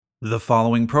The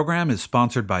following program is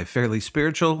sponsored by Fairly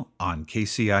Spiritual on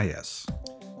KCIS.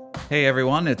 Hey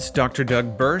everyone, it's Dr.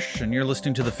 Doug Birch, and you're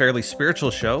listening to the Fairly Spiritual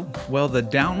Show. Well, the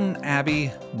Downton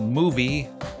Abbey movie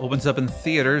opens up in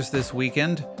theaters this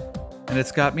weekend, and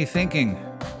it's got me thinking.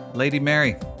 Lady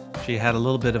Mary, she had a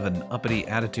little bit of an uppity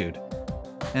attitude.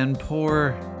 And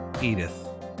poor Edith.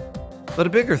 But a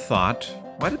bigger thought,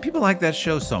 why did people like that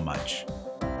show so much?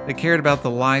 They cared about the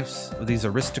lives of these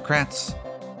aristocrats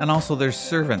and also their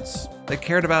servants. They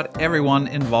cared about everyone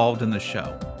involved in the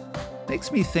show.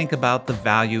 Makes me think about the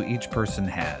value each person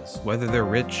has, whether they're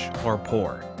rich or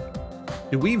poor.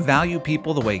 Do we value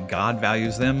people the way God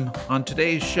values them? On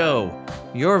today's show,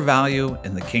 your value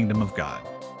in the kingdom of God.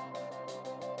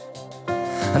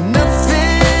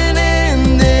 Nothing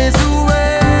in this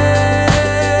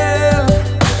world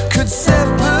could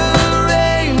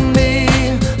separate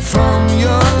me from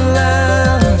your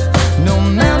love. No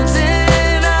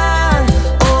mountain high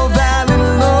or valley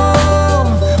low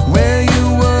where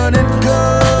you wouldn't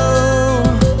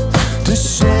go to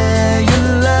share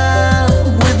your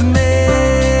love with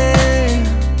me.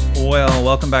 Well,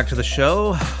 welcome back to the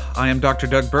show. I am Dr.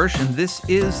 Doug Birch, and this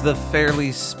is the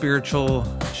Fairly Spiritual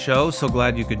Show. So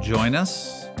glad you could join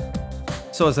us.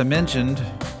 So as I mentioned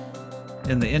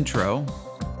in the intro,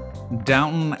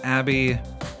 Downton Abbey,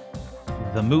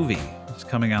 the movie, is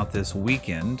coming out this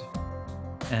weekend.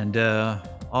 And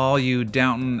all you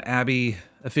Downton Abbey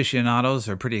aficionados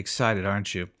are pretty excited,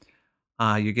 aren't you?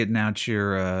 You're getting out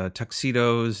your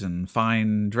tuxedos and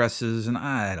fine dresses, and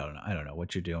I don't know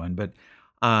what you're doing, but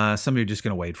some of you are just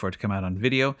going to wait for it to come out on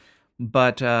video.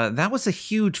 But that was a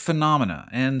huge phenomena.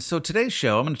 And so today's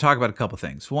show, I'm going to talk about a couple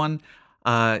things. One,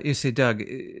 you say, Doug,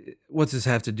 what's this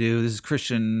have to do? This is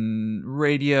Christian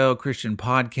radio, Christian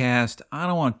podcast. I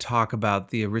don't want to talk about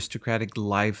the aristocratic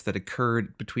life that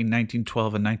occurred between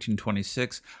 1912 and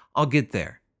 1926. I'll get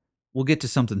there. We'll get to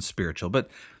something spiritual. But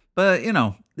you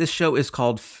know, this show is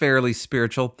called Fairly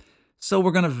Spiritual, so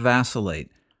we're going to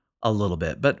vacillate a little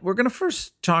bit. But we're going to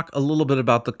first talk a little bit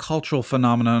about the cultural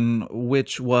phenomenon,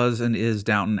 which was and is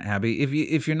Downton Abbey.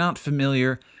 If you're not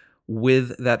familiar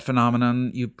with that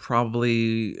phenomenon, you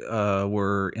probably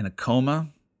were in a coma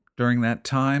during that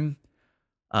time.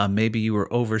 Maybe you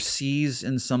were overseas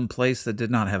in some place that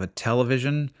did not have a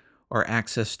television or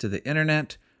access to the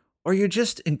internet, or you're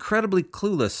just incredibly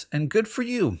clueless, and good for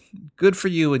you. Good for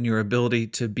you and your ability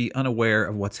to be unaware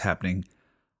of what's happening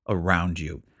around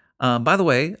you. By the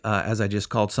way, as I just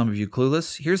called some of you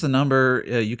clueless, here's the number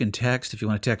you can text if you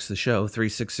want to text the show,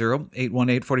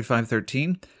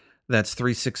 360-818-4513. That's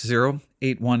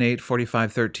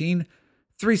 360-818-4513,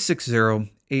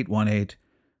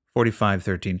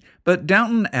 360-818-4513. But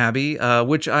Downton Abbey,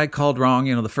 which I called wrong,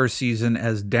 the first season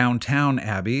as Downtown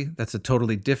Abbey, that's a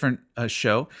totally different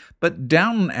show. But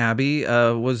Downton Abbey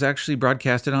was actually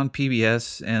broadcasted on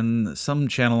PBS and some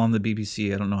channel on the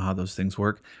BBC. I don't know how those things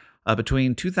work.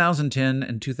 Between 2010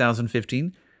 and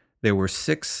 2015, there were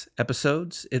 6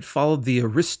 episodes. It followed the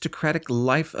aristocratic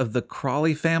life of the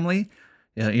Crawley family,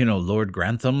 Lord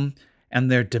Grantham, and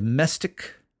their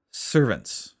domestic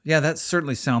servants. Yeah, that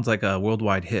certainly sounds like a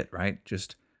worldwide hit, right?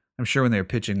 I'm sure when they were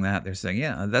pitching that, they're saying,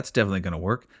 yeah, that's definitely going to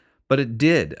work. But it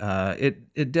did.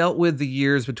 It dealt with the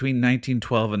years between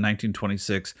 1912 and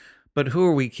 1926. But who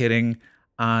are we kidding?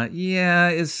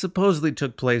 It supposedly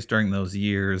took place during those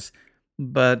years.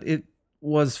 But it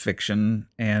was fiction,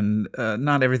 and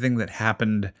not everything that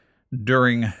happened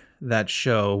during that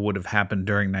show would have happened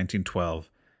during 1912,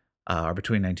 or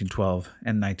between 1912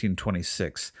 and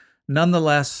 1926.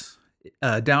 Nonetheless,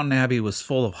 Downton Abbey was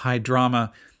full of high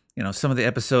drama. Some of the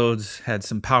episodes had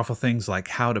some powerful things like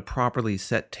how to properly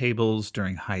set tables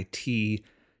during high tea,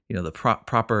 the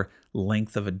proper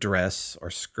length of a dress or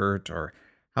skirt, or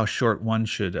how short one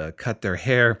should cut their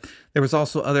hair. There was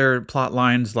also other plot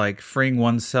lines like freeing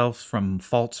oneself from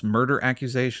false murder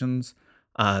accusations.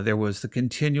 There was the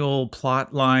continual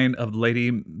plot line of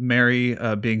Lady Mary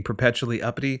being perpetually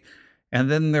uppity. And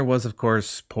then there was, of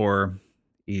course, poor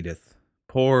Edith.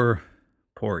 Poor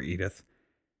Edith.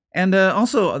 And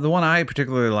also, the one I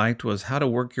particularly liked was how to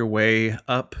work your way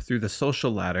up through the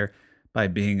social ladder by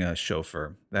being a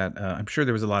chauffeur. That I'm sure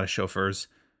there was a lot of chauffeurs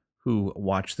who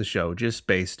watched the show just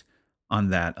based on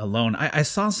that alone. I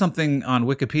saw something on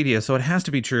Wikipedia, so it has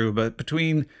to be true, but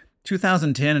between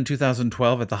 2010 and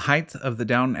 2012, at the height of the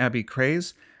Downton Abbey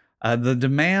craze, the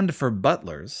demand for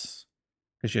butlers,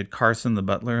 because you had Carson the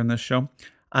butler in this show,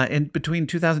 in between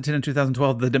 2010 and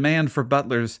 2012, the demand for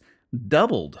butlers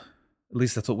doubled. At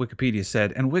least that's what Wikipedia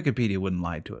said, and Wikipedia wouldn't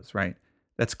lie to us, right?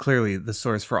 That's clearly the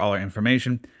source for all our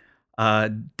information.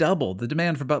 The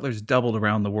demand for butlers doubled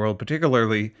around the world,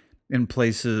 particularly in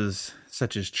places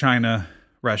such as China,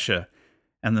 Russia,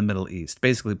 and the Middle East.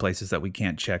 Basically, places that we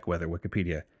can't check whether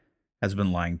Wikipedia has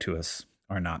been lying to us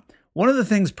or not. One of the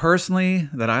things personally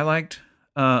that I liked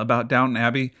about Downton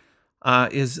Abbey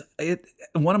is it.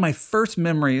 One of my first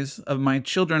memories of my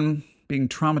children being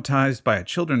traumatized by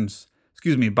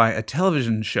by a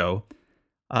television show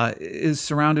is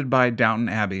surrounded by Downton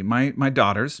Abbey. My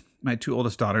daughters, my two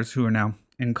oldest daughters, who are now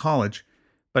in college,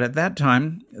 but at that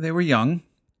time they were young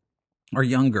or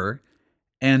younger,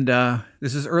 and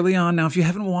this is early on. Now, if you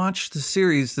haven't watched the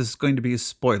series, this is going to be a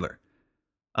spoiler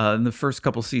in the first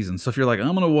couple seasons. So if you're like,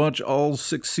 I'm going to watch all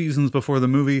 6 seasons before the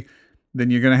movie, then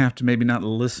you're going to have to maybe not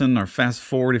listen or fast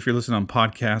forward if you're listening on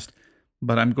podcast.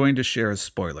 But I'm going to share a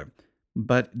spoiler.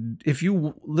 But if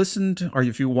you listened or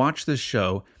if you watch this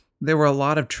show, there were a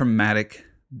lot of traumatic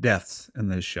deaths in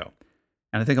this show.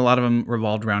 And I think a lot of them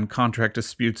revolved around contract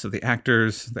disputes of the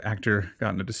actors. The actor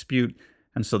got in a dispute,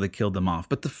 and so they killed them off.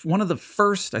 But one of the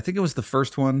first, I think it was the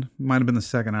first one, might have been the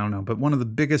second, I don't know. But one of the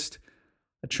biggest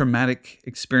traumatic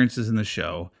experiences in the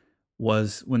show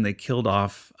was when they killed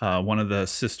off one of the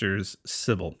sisters,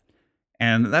 Sybil.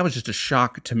 And that was just a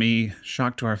shock to me,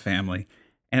 shock to our family.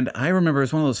 And I remember it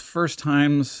was one of those first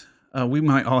times, we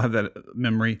might all have that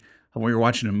memory of when we were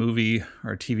watching a movie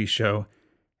or a TV show,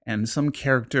 and some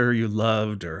character you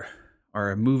loved or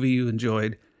a movie you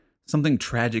enjoyed, something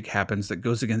tragic happens that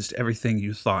goes against everything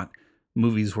you thought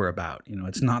movies were about. You know,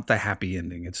 it's not the happy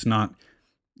ending. It's not,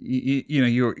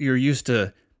 you're used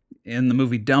to in the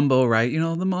movie Dumbo, right? You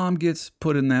know, the mom gets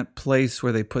put in that place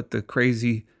where they put the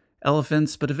crazy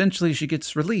elephants, but eventually she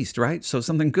gets released, right? So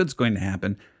something good's going to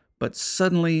happen. But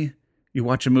suddenly you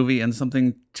watch a movie and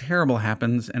something terrible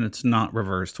happens and it's not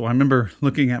reversed. Well, I remember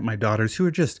looking at my daughters who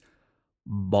were just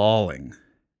bawling.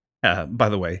 By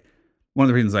the way, one of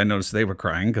the reasons I noticed they were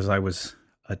crying because I was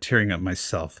tearing up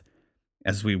myself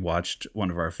as we watched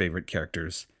one of our favorite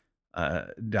characters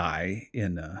die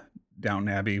in Downton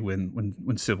Abbey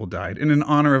when Sybil died. And in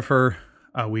honor of her,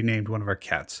 we named one of our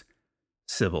cats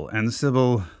Sybil. And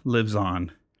Sybil lives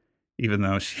on, even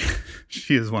though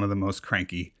she is one of the most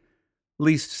cranky,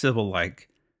 least Sybil-like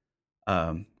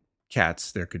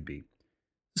cats there could be.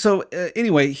 So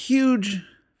anyway, huge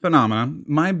phenomenon.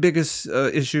 My biggest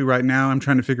issue right now I'm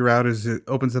trying to figure out is it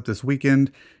opens up this weekend.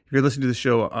 If you're listening to the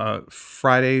show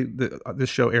Friday, this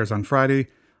show airs on Friday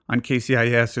on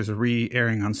KCIS. There's a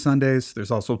re-airing on Sundays. There's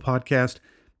also a podcast,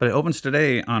 but it opens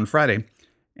today on Friday,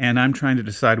 and I'm trying to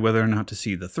decide whether or not to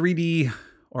see the 3D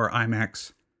or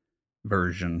IMAX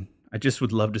version. I just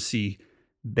would love to see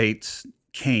Bates'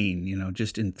 cane,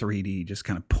 just in 3D, just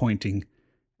kind of pointing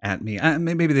at me.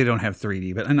 Maybe they don't have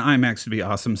 3D, but an IMAX would be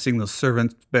awesome. Seeing those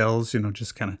servant bells,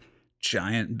 just kind of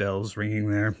giant bells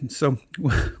ringing there. So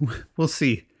we'll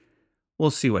see. We'll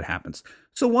see what happens.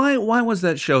 So why was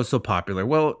that show so popular?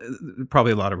 Well,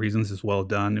 probably a lot of reasons. It's well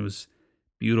done. It was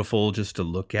beautiful just to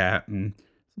look at, and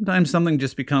sometimes something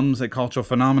just becomes a cultural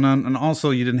phenomenon. And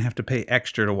also, you didn't have to pay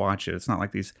extra to watch it. It's not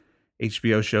like these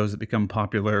HBO shows that become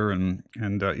popular, and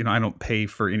I don't pay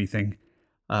for anything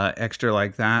extra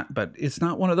like that. But it's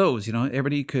not one of those.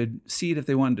 Everybody could see it if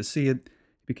they wanted to see it. It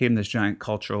became this giant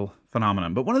cultural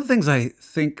phenomenon. But one of the things I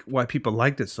think why people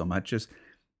liked it so much is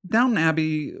Downton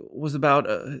Abbey was about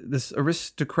this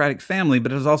aristocratic family,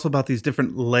 but it was also about these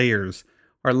different layers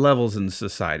or levels in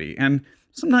society. And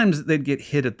sometimes they'd get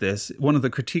hit at this. One of the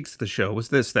critiques of the show was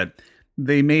this, that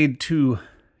they made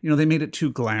they made it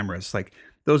too glamorous. Like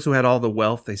those who had all the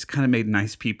wealth, they kind of made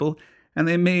nice people. And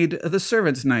they made the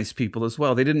servants nice people as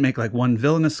well. They didn't make like one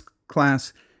villainous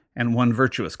class and one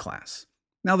virtuous class.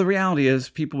 Now, the reality is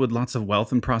people with lots of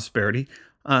wealth and prosperity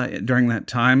during that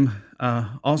time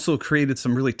also created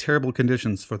some really terrible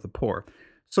conditions for the poor.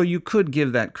 So you could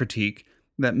give that critique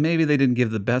that maybe they didn't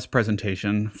give the best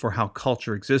presentation for how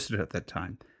culture existed at that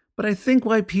time. But I think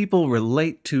why people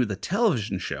relate to the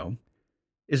television show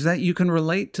is that you can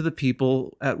relate to the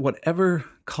people at whatever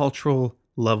cultural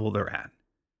level they're at.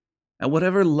 At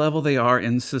whatever level they are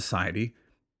in society,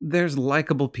 there's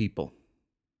likable people.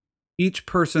 Each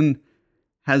person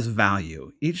has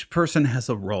value. Each person has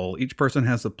a role. Each person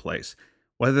has a place.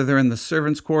 Whether they're in the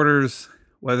servants' quarters,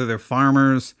 whether they're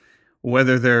farmers,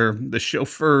 whether they're the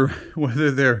chauffeur,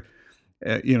 whether they're,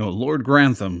 Lord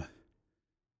Grantham,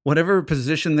 whatever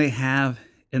position they have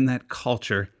in that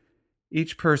culture,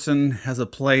 each person has a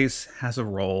place, has a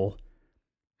role,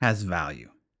 has value.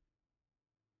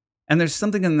 And there's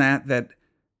something in that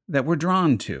we're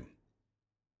drawn to.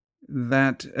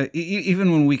 That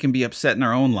even when we can be upset in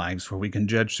our own lives, where we can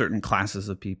judge certain classes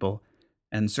of people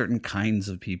and certain kinds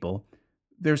of people,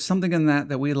 there's something in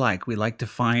that we like. We like to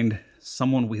find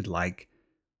someone we like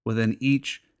within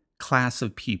each class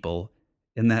of people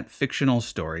in that fictional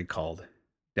story called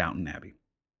Downton Abbey.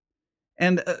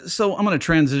 And so I'm going to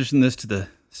transition this to the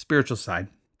spiritual side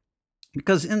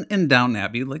because in Downton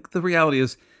Abbey, like the reality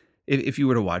is, if you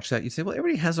were to watch that, you'd say, well,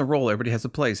 everybody has a role, everybody has a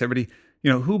place, everybody,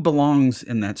 who belongs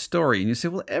in that story? And you say,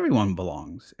 well, everyone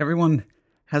belongs. Everyone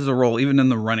has a role, even in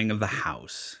the running of the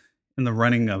house, in the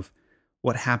running of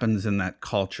what happens in that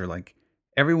culture. Like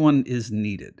everyone is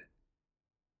needed.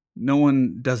 No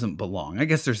one doesn't belong. I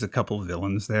guess there's a couple of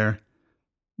villains there,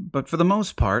 but for the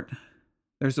most part,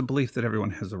 there's a belief that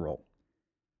everyone has a role.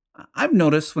 I've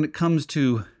noticed when it comes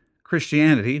to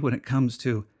Christianity, when it comes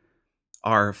to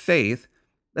our faith,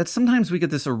 that sometimes we get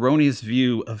this erroneous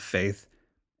view of faith,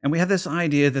 and we have this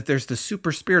idea that there's the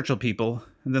super spiritual people,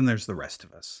 and then there's the rest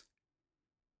of us.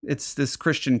 It's this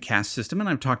Christian caste system, and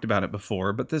I've talked about it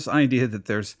before, but this idea that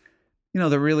there's,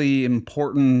 the really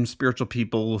important spiritual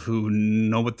people who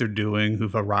know what they're doing,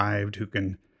 who've arrived, who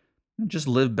can just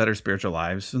live better spiritual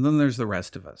lives, and then there's the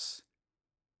rest of us.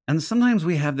 And sometimes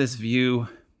we have this view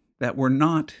that we're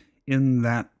not in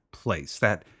that place,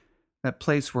 that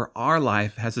place where our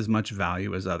life has as much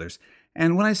value as others.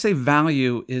 And when I say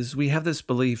value is we have this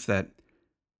belief that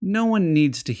no one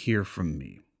needs to hear from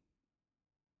me.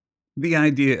 The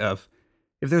idea of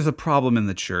if there's a problem in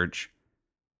the church,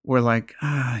 we're like,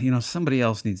 somebody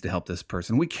else needs to help this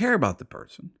person. We care about the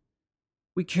person.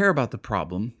 We care about the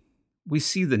problem. We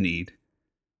see the need,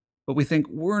 but we think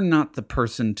we're not the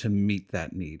person to meet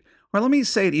that need. Or let me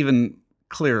say it even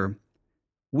clearer.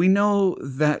 We know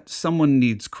that someone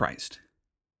needs Christ.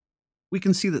 We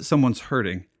can see that someone's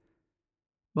hurting,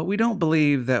 but we don't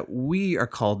believe that we are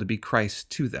called to be Christ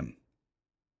to them.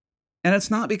 And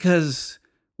it's not because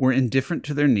we're indifferent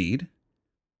to their need.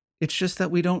 It's just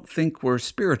that we don't think we're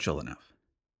spiritual enough.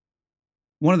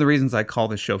 One of the reasons I call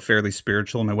this show Fairly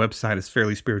Spiritual, and my website is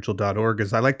fairlyspiritual.org,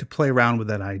 is I like to play around with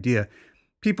that idea.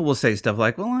 People will say stuff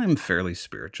like, well, I'm fairly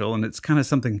spiritual, and it's kind of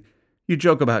something you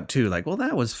joke about too, like, well,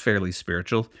 that was fairly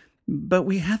spiritual. But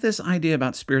we have this idea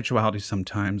about spirituality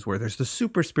sometimes where there's the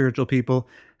super spiritual people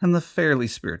and the fairly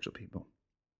spiritual people.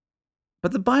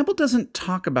 But the Bible doesn't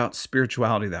talk about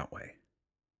spirituality that way.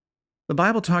 The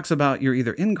Bible talks about you're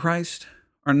either in Christ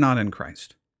or not in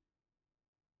Christ.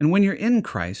 And when you're in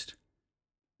Christ,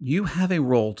 you have a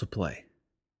role to play,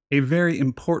 a very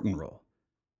important role.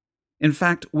 In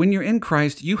fact, when you're in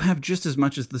Christ, you have just as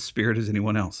much as the Spirit as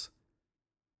anyone else.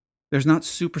 There's not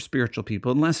super spiritual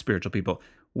people and less spiritual people.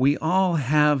 We all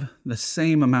have the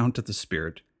same amount of the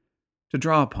Spirit to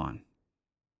draw upon.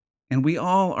 And we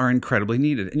all are incredibly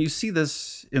needed. And you see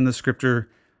this in the scripture,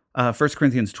 1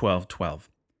 Corinthians 12:12.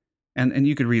 And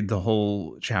you could read the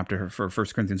whole chapter for 1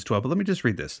 Corinthians 12, but let me just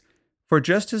read this. For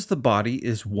just as the body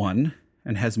is one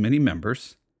and has many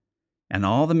members, and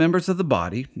all the members of the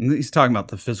body, and he's talking about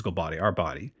the physical body, our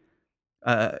body.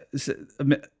 So let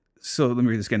me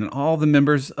read this again. And all the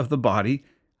members of the body,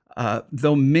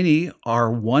 though many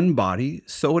are one body,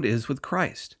 so it is with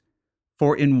Christ.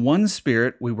 For in one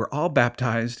Spirit we were all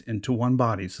baptized into one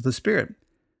body. So the Spirit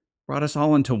brought us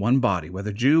all into one body,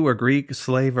 whether Jew or Greek,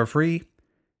 slave or free,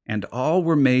 and all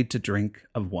were made to drink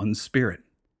of one Spirit.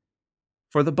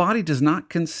 For the body does not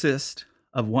consist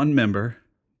of one member,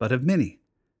 but of many.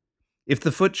 If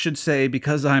the foot should say,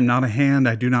 because I am not a hand,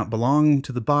 I do not belong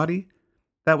to the body,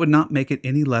 that would not make it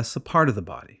any less a part of the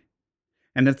body.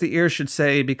 And if the ear should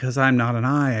say, because I am not an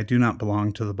eye, I do not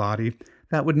belong to the body,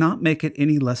 that would not make it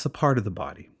any less a part of the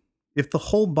body. If the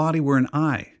whole body were an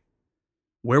eye,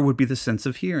 where would be the sense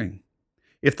of hearing?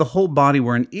 If the whole body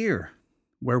were an ear,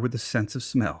 where would the sense of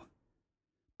smell?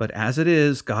 But as it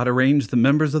is, God arranged the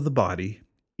members of the body,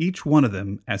 each one of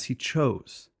them as he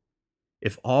chose.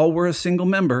 If all were a single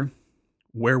member,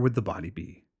 where would the body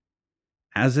be?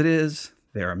 As it is,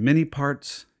 there are many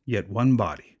parts, yet one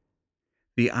body.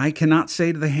 The eye cannot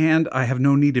say to the hand, I have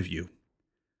no need of you,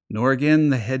 nor again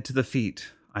the head to the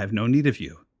feet, I have no need of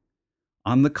you.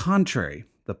 On the contrary,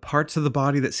 the parts of the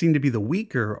body that seem to be the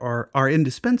weaker are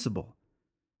indispensable.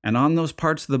 And on those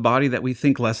parts of the body that we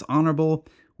think less honorable,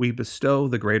 we bestow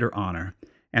the greater honor.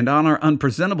 And on our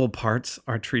unpresentable parts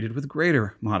are treated with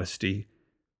greater modesty,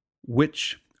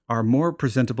 which our more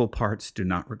presentable parts do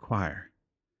not require.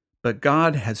 But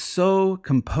God has so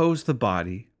composed the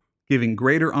body, giving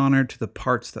greater honor to the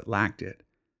parts that lacked it,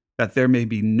 that there may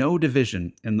be no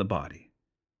division in the body,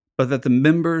 but that the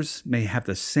members may have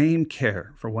the same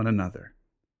care for one another.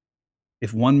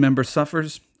 If one member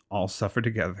suffers, all suffer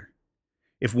together.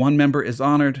 If one member is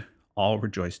honored, all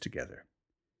rejoice together.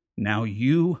 Now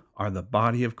you are the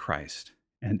body of Christ,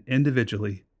 and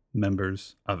individually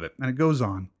members of it. And it goes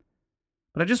on.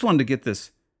 But I just wanted to get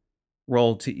this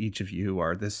role to each of you,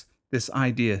 or this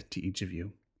idea to each of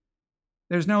you.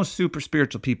 There's no super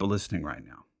spiritual people listening right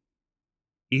now.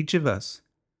 Each of us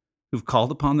who've called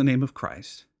upon the name of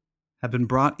Christ have been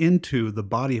brought into the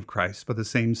body of Christ by the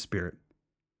same Spirit.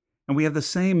 And we have the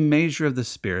same measure of the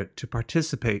Spirit to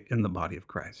participate in the body of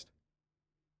Christ.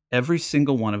 Every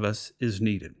single one of us is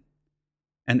needed.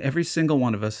 And every single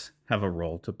one of us have a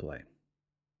role to play.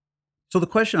 So the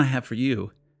question I have for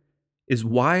you is,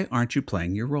 why aren't you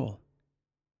playing your role?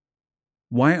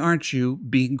 Why aren't you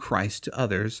being Christ to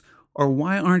others? Or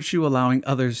why aren't you allowing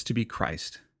others to be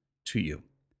Christ to you?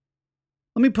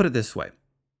 Let me put it this way.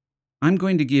 I'm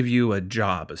going to give you a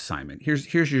job assignment.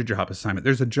 Here's your job assignment.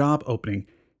 There's a job opening.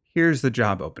 Here's the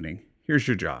job opening. Here's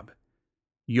your job.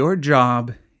 Your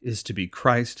job is to be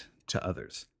Christ to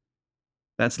others.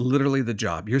 That's literally the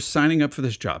job. You're signing up for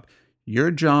this job.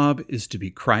 Your job is to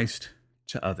be Christ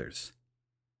to others.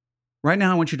 Right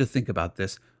now, I want you to think about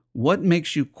this. What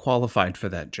makes you qualified for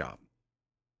that job?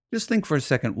 Just think for a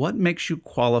second. What makes you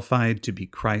qualified to be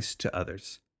Christ to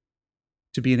others?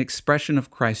 To be an expression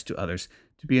of Christ to others?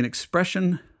 To be an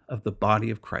expression of the body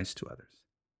of Christ to others?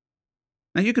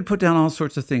 Now, you could put down all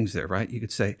sorts of things there, right? You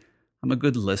could say, I'm a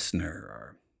good listener,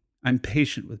 or I'm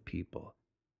patient with people.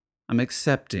 I'm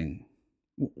accepting.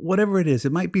 Whatever it is,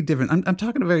 it might be different. I'm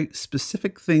talking about very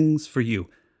specific things for you.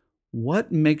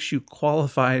 What makes you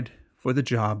qualified for the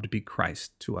job to be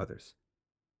Christ to others?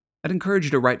 I'd encourage you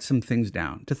to write some things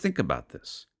down, to think about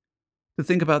this, to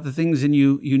think about the things in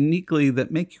you uniquely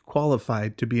that make you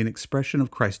qualified to be an expression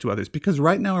of Christ to others. Because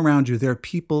right now around you, there are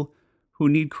people who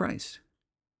need Christ.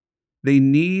 They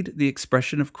need the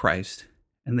expression of Christ,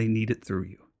 and they need it through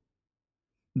you.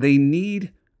 They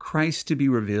need Christ to be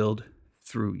revealed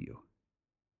through you.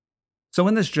 So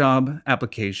in this job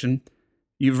application,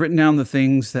 you've written down the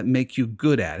things that make you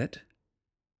good at it.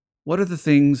 What are the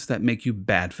things that make you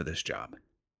bad for this job?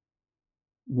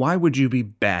 Why would you be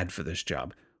bad for this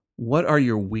job? What are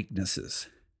your weaknesses?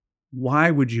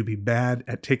 Why would you be bad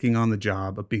at taking on the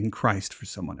job of being Christ for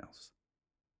someone else?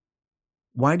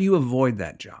 Why do you avoid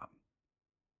that job?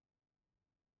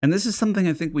 And this is something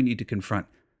I think we need to confront,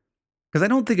 because I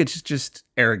don't think it's just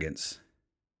arrogance.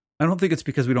 I don't think it's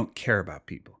because we don't care about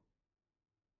people.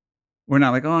 We're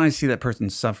not like, oh, I see that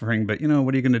person's suffering, but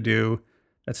what are you going to do?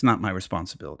 That's not my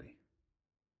responsibility.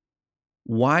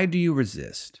 Why do you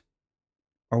resist?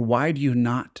 Or why do you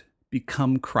not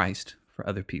become Christ for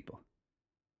other people?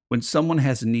 When someone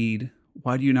has need,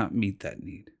 why do you not meet that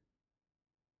need?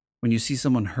 When you see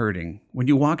someone hurting, when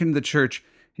you walk into the church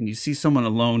and you see someone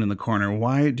alone in the corner,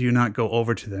 why do you not go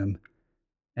over to them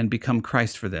and become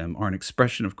Christ for them, or an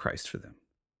expression of Christ for them?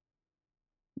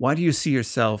 Why do you see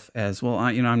yourself as, well,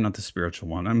 I'm not the spiritual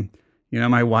one.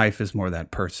 My wife is more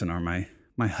that person, or my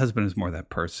husband is more that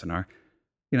person, or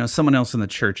someone else in the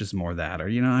church is more that, or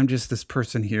I'm just this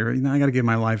person here. I got to get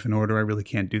my life in order. I really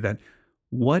can't do that.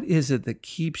 What is it that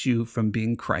keeps you from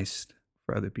being Christ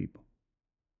for other people?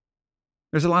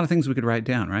 There's a lot of things we could write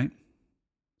down, right?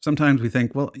 Sometimes we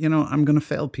think, well, I'm going to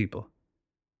fail people.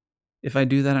 If I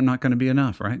do that, I'm not going to be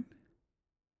enough, right?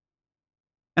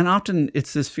 And often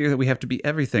it's this fear that we have to be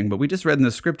everything, but we just read in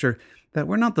the scripture that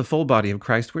we're not the full body of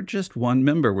Christ. We're just one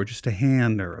member. We're just a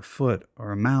hand or a foot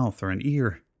or a mouth or an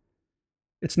ear.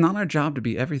 It's not our job to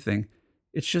be everything.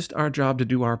 It's just our job to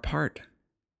do our part.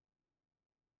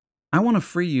 I want to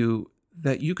free you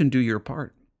that you can do your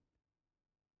part.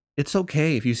 It's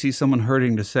okay if you see someone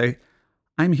hurting to say,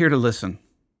 I'm here to listen.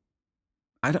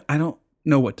 I don't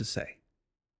know what to say.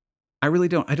 I really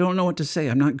don't. I don't know what to say.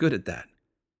 I'm not good at that.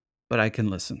 But I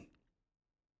can listen.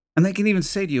 And they can even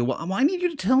say to you, well, I need you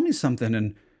to tell me something.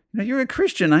 And you're a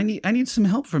Christian. I need some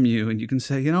help from you. And you can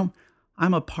say,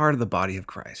 I'm a part of the body of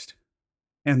Christ.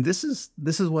 And this is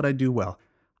what I do well.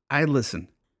 I listen.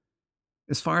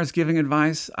 As far as giving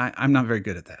advice, I'm not very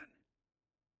good at that.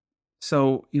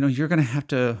 So, you're going to have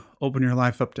to open your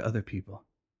life up to other people.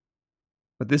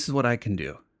 But this is what I can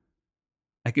do.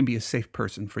 I can be a safe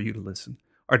person for you to listen,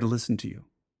 or to listen to you.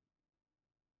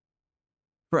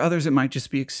 For others, it might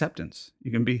just be acceptance.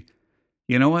 You can be,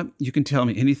 you know what? You can tell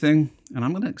me anything, and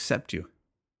I'm going to accept you.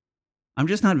 I'm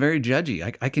just not very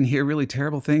judgy. I can hear really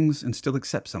terrible things and still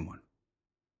accept someone.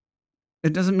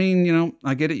 It doesn't mean,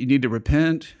 I get it. You need to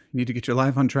repent. You need to get your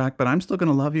life on track, but I'm still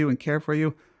going to love you and care for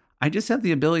you. I just have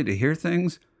the ability to hear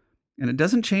things, and it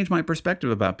doesn't change my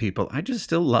perspective about people. I just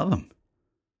still love them.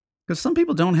 Because some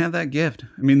people don't have that gift.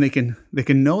 They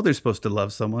can know they're supposed to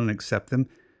love someone and accept them,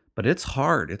 but it's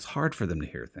hard. It's hard for them to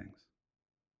hear things.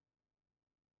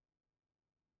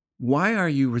 Why are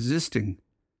you resisting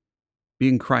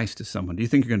being Christ to someone? Do you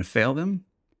think you're going to fail them?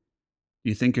 Do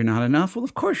you think you're not enough? Well,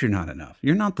 of course you're not enough.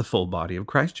 You're not the full body of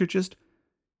Christ. You're just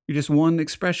one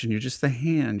expression. You're just the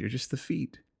hand. You're just the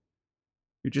feet.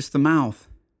 You're just the mouth.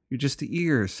 You're just the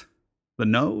ears. The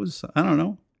nose? I don't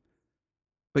know.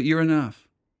 But you're enough.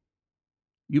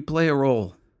 You play a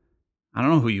role. I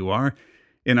don't know who you are.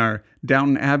 In our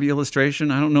Downton Abbey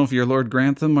illustration, I don't know if you're Lord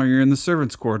Grantham or you're in the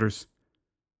servants' quarters.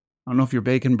 I don't know if you're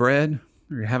baking bread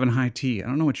or you're having high tea. I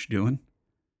don't know what you're doing.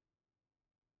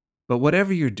 But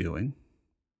whatever you're doing,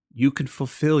 you can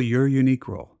fulfill your unique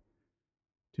role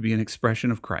to be an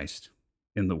expression of Christ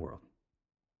in the world.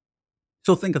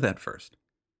 So think of that first.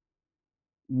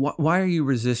 Why are you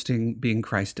resisting being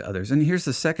Christ to others? And here's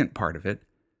the second part of it.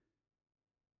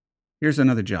 Here's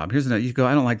another job. You go,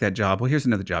 I don't like that job. Well, here's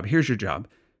another job. Here's your job.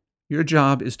 Your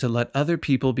job is to let other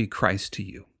people be Christ to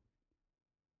you.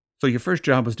 So your first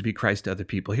job was to be Christ to other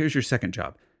people. Here's your second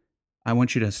job. I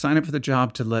want you to sign up for the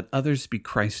job to let others be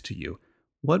Christ to you.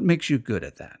 What makes you good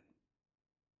at that?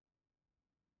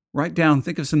 Write down,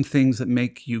 think of some things that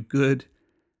make you good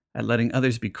at letting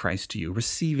others be Christ to you,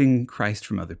 receiving Christ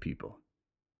from other people.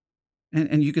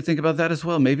 And you could think about that as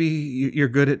well. Maybe you're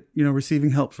good at,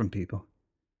 receiving help from people.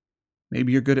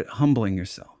 Maybe you're good at humbling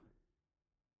yourself.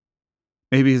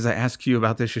 Maybe as I ask you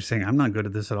about this, you're saying, I'm not good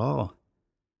at this at all.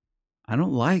 I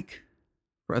don't like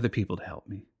for other people to help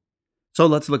me. So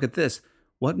let's look at this.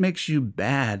 What makes you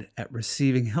bad at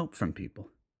receiving help from people?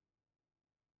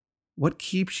 What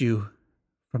keeps you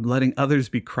from letting others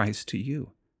be Christ to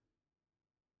you?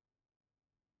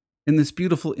 In this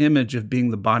beautiful image of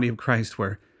being the body of Christ,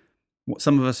 where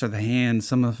some of us are the hands,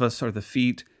 some of us are the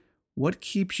feet, what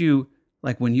keeps you,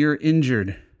 like when you're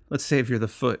injured, let's say if you're the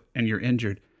foot and you're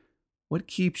injured, what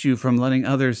keeps you from letting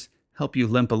others help you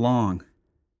limp along?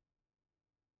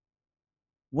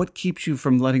 What keeps you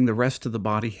from letting the rest of the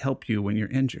body help you when you're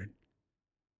injured?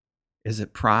 Is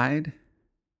it pride?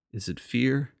 Is it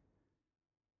fear?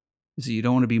 Is it you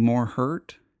don't want to be more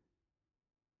hurt?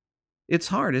 It's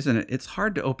hard, isn't it? It's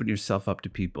hard to open yourself up to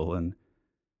people and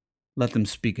let them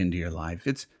speak into your life.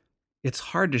 It's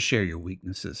hard to share your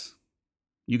weaknesses.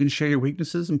 You can share your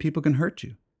weaknesses and people can hurt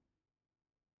you.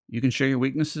 You can share your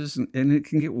weaknesses and it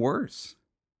can get worse.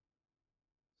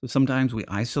 So sometimes we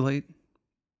isolate.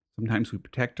 Sometimes we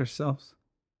protect ourselves.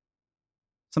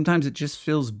 Sometimes it just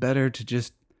feels better to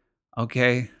just,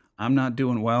 okay, I'm not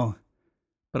doing well,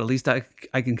 but at least I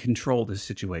can control this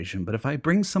situation. But if I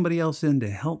bring somebody else in to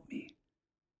help me,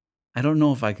 I don't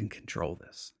know if I can control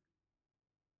this.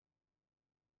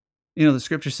 The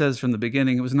scripture says from the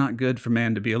beginning, it was not good for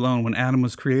man to be alone. When Adam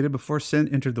was created, before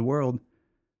sin entered the world,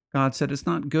 God said it's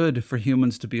not good for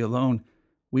humans to be alone.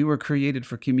 We were created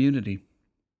for community.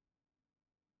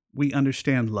 We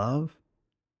understand love.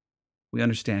 We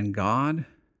understand God.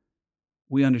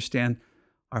 We understand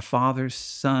our Father,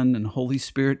 Son, and Holy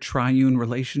Spirit triune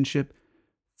relationship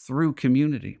through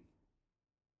community.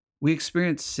 We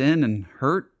experience sin and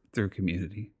hurt through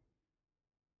community,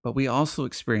 but we also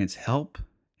experience help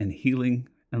and healing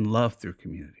and love through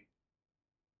community.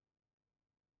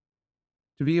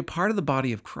 To be a part of the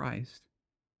body of Christ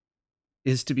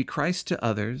is to be Christ to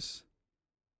others,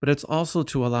 but it's also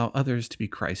to allow others to be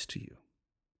Christ to you.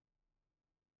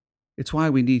 It's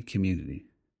why we need community.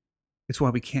 It's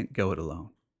why we can't go it alone.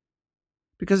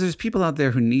 Because there's people out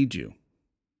there who need you.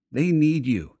 They need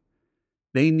you.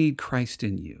 They need Christ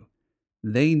in you.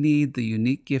 They need the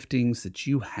unique giftings that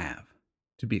you have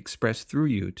to be expressed through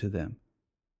you to them.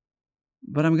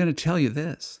 But I'm going to tell you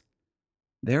this.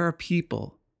 There are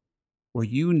people where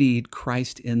you need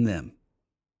Christ in them.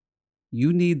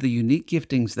 You need the unique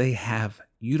giftings they have.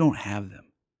 You don't have them,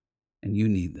 and you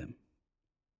need them.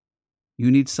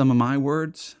 You need some of my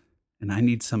words, and I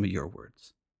need some of your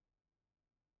words.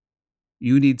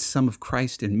 You need some of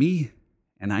Christ in me,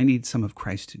 and I need some of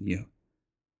Christ in you.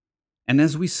 And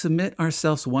as we submit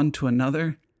ourselves one to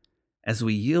another, as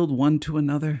we yield one to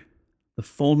another, the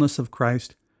fullness of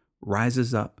Christ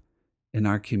rises up in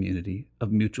our community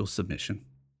of mutual submission.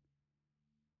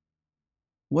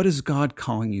 What is God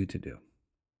calling you to do?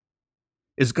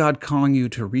 Is God calling you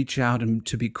to reach out and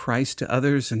to be Christ to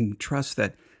others and trust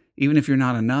that even if you're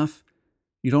not enough,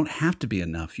 you don't have to be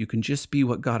enough. You can just be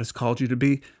what God has called you to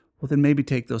be. Well, then maybe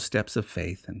take those steps of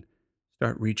faith and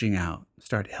start reaching out,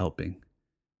 start helping,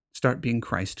 start being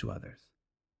Christ to others.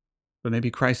 But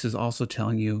maybe Christ is also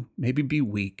telling you, maybe be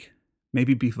weak,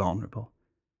 maybe be vulnerable,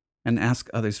 and ask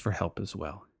others for help as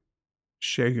well.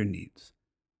 Share your needs.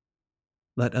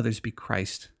 Let others be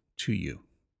Christ to you.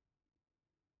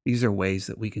 These are ways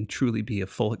that we can truly be a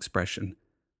full expression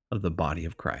of the body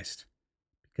of Christ,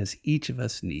 because each of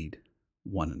us need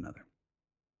one another.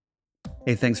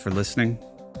 Hey, thanks for listening.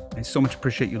 I so much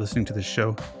appreciate you listening to this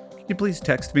show. Can you please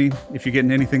text me if you're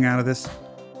getting anything out of this?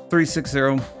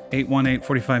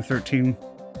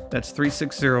 360-818-4513. That's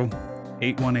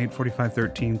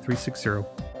 818-4513,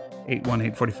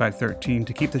 360-818-4513.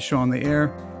 To keep the show on the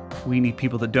air, we need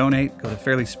people to donate. Go to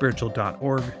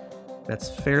fairlyspiritual.org.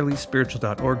 That's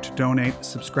fairlyspiritual.org to donate.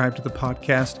 Subscribe to the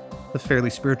podcast, The Fairly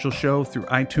Spiritual Show, through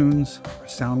iTunes or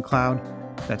SoundCloud.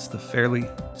 That's The Fairly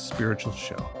Spiritual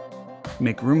Show.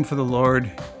 Make room for the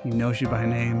Lord. He knows you by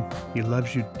name. He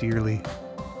loves you dearly.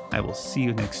 I will see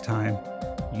you next time.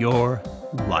 Your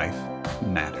life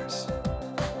matters.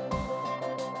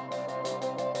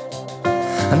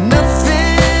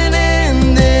 Nothing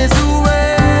in this world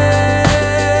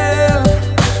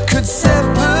could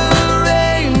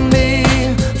separate me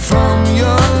from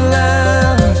your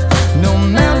love. No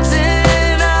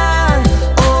mountain high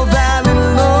or valley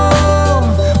low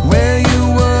where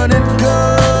you wouldn't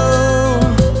go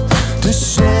to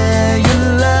share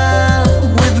your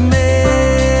love with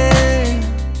me.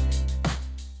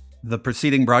 The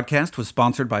preceding broadcast was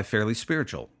sponsored by Fairly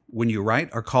Spiritual. When you write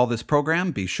or call this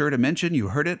program, be sure to mention you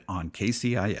heard it on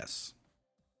KCIS.